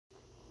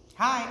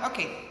Hi,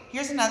 okay,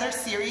 here's another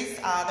series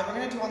that we're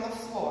gonna do on the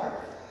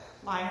floor,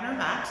 lying on our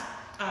mat.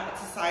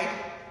 It's a side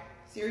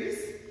series.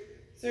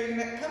 So you're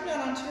gonna come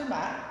down onto your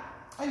mat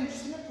and you're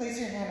just gonna place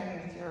your hand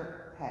underneath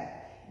your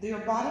head. Your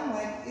bottom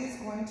leg is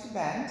going to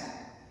bend.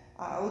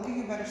 It will give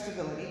you better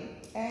stability.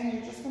 And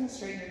you're just gonna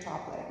straighten your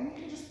top leg. And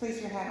you can just place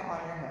your hand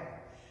on your hip.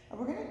 And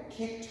we're gonna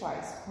kick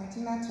twice,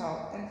 pointing that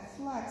toe and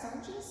flex. I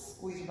want you to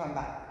squeeze your bum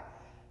back.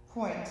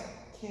 Point,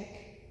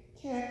 kick,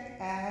 kick,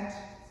 and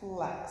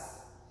flex.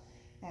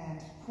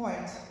 And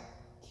point,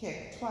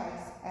 kick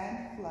twice,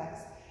 and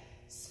flex,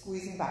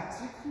 squeezing back.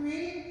 So you're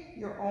creating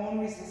your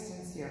own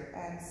resistance here,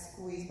 and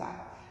squeeze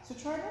back. So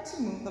try not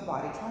to move the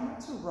body, try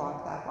not to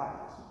rock that body,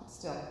 keep it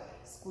still.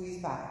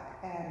 Squeeze back,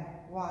 and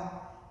 1,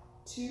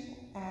 2,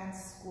 and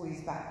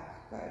squeeze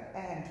back. Good,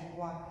 and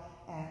 1,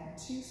 and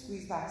 2,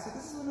 squeeze back. So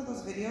this is one of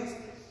those videos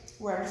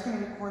where I'm just gonna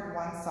record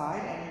one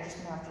side, and you're just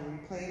gonna have to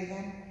replay it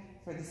again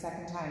for the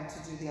second time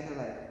to do the other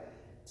leg.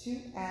 2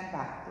 and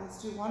back.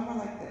 Let's do one more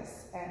like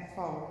this, and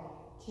forward,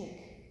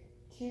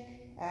 kick, kick,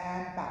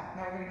 and back.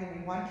 Now we're going to give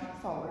me one kick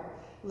forward,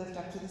 lift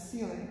up to the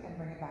ceiling, and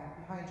bring it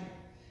back behind you.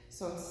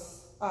 So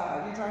it's,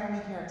 you're drawing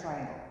me here a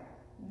triangle.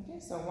 Okay,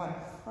 so 1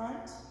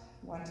 front,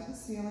 1 to the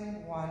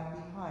ceiling, 1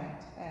 behind,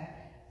 and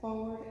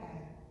forward,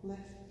 and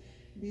lift,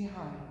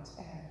 behind,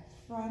 and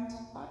front,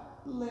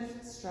 up,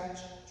 lift, stretch,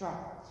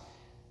 drop,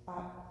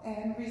 up,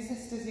 and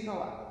resist as you go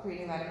up,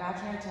 creating that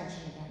imaginary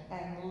tension again,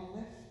 and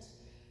lift,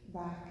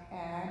 back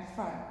and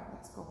front.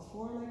 Let's go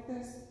 4 like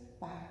this,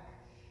 back,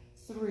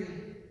 3,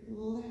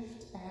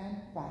 lift and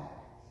back,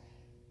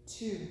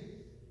 2,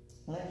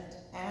 lift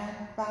and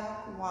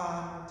back, 1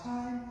 more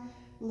time,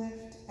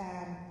 lift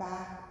and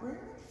back, bring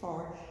it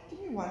forward.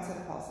 Give me 1 set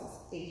of pulses,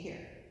 8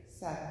 here,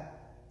 7,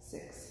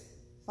 6,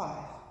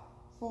 5,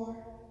 4,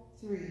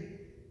 3,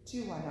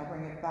 2, 1. Now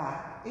bring it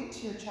back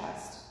into your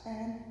chest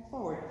and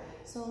forward.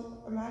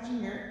 So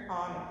imagine you're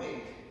on a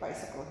big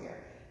bicycle here.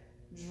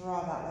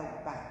 Draw that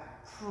leg back.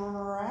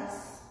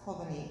 Press, pull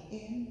the knee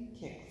in,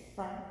 kick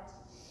front,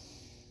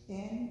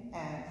 in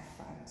and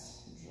front,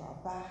 draw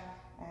back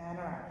and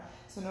around.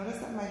 So notice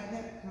that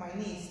my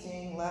knee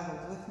staying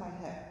leveled with my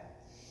hip.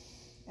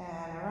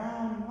 And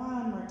around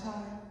 1 more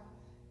time.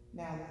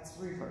 Now let's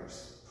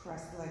reverse.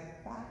 Press the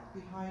leg back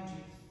behind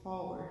you,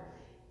 forward,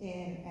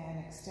 in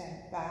and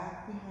extend,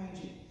 back behind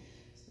you.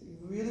 So you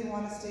really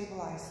want to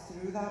stabilize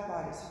through that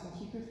body so you can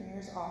keep your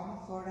fingers on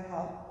the floor to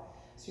help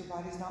so your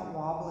body's not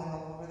wobbling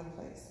all over the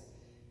place.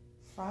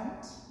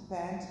 Front,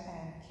 bend,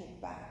 and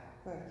kick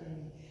back. Good, give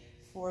me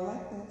 4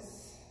 like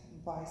this.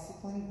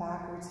 Bicycling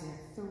backwards here.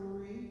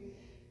 3,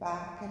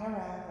 back and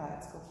around.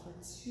 Let's go for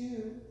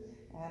 2,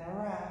 and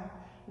around.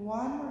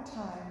 1 more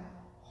time.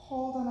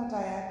 Hold on a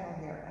diagonal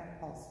here, and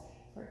pulse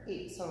for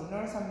 8. So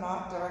notice I'm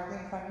not directly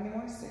in front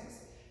anymore. 6,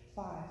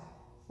 5,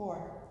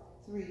 4,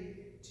 3,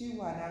 2, 1.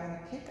 Now I'm going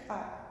to kick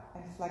up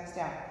and flex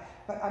down.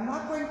 But I'm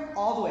not going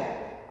all the way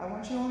up. I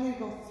want you only to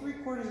go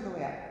 3/4 of the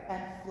way up,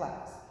 and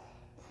flex.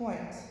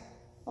 Point,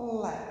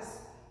 flex,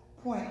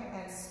 point,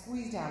 and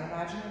squeeze down.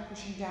 Imagine you're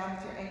pushing down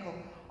with your ankle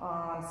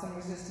on some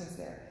resistance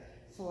there.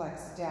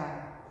 Flex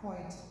down,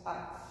 point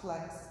up,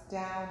 flex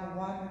down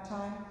 1 more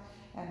time,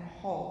 and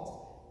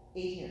hold.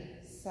 8 here,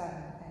 7,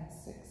 and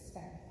 6,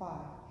 and 5,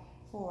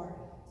 4,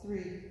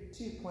 3,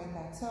 2, point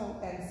that toe,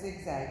 and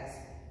zigzags.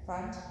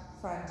 Front,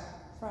 front,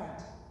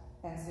 front,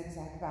 and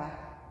zigzag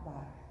back,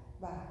 back,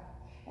 back,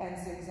 and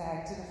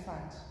zigzag to the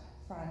front,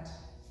 front,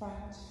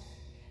 front,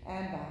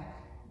 and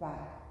back,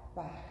 back,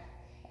 back.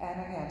 And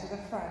again, to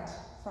the front,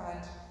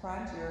 front,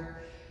 front. You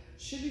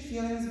should be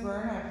feeling this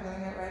burn. I'm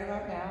feeling it right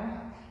about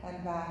now.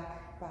 And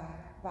back,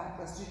 back, back.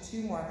 Let's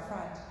do 2 more.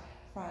 Front,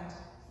 front,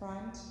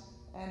 front,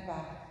 and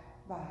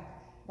back,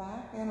 back,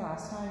 back. And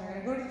last time, you're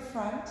going to go to the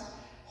front,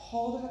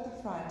 hold it at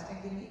the front,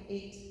 and give me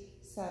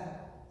 8, 7,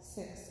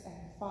 6,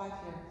 and 5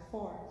 here.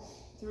 4,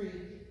 3,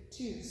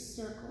 2,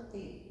 circle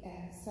 8,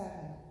 and 7,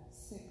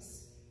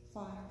 6,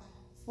 5,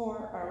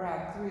 4,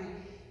 around 3,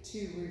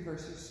 2,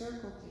 reverse your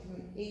circle. Give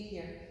me 8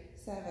 here.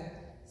 7,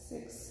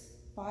 6,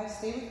 5,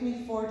 stay with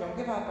me, 4, don't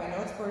give up, I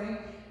know it's burning.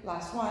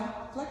 Last 1,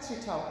 flex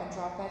your toe and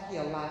drop that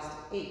heel. Last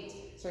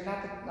 8, sorry,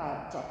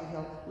 not drop the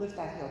heel, lift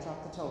that heel,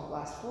 drop the toe.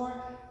 Last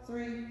 4,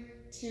 3,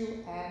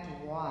 2,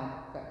 and 1.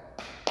 Good.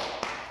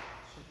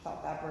 Should have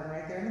felt that burn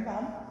right there in the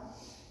bum.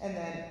 And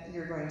then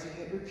you're going to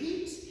hit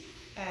repeat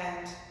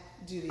and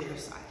do the other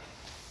side.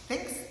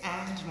 Thanks,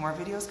 and more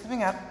videos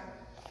coming up.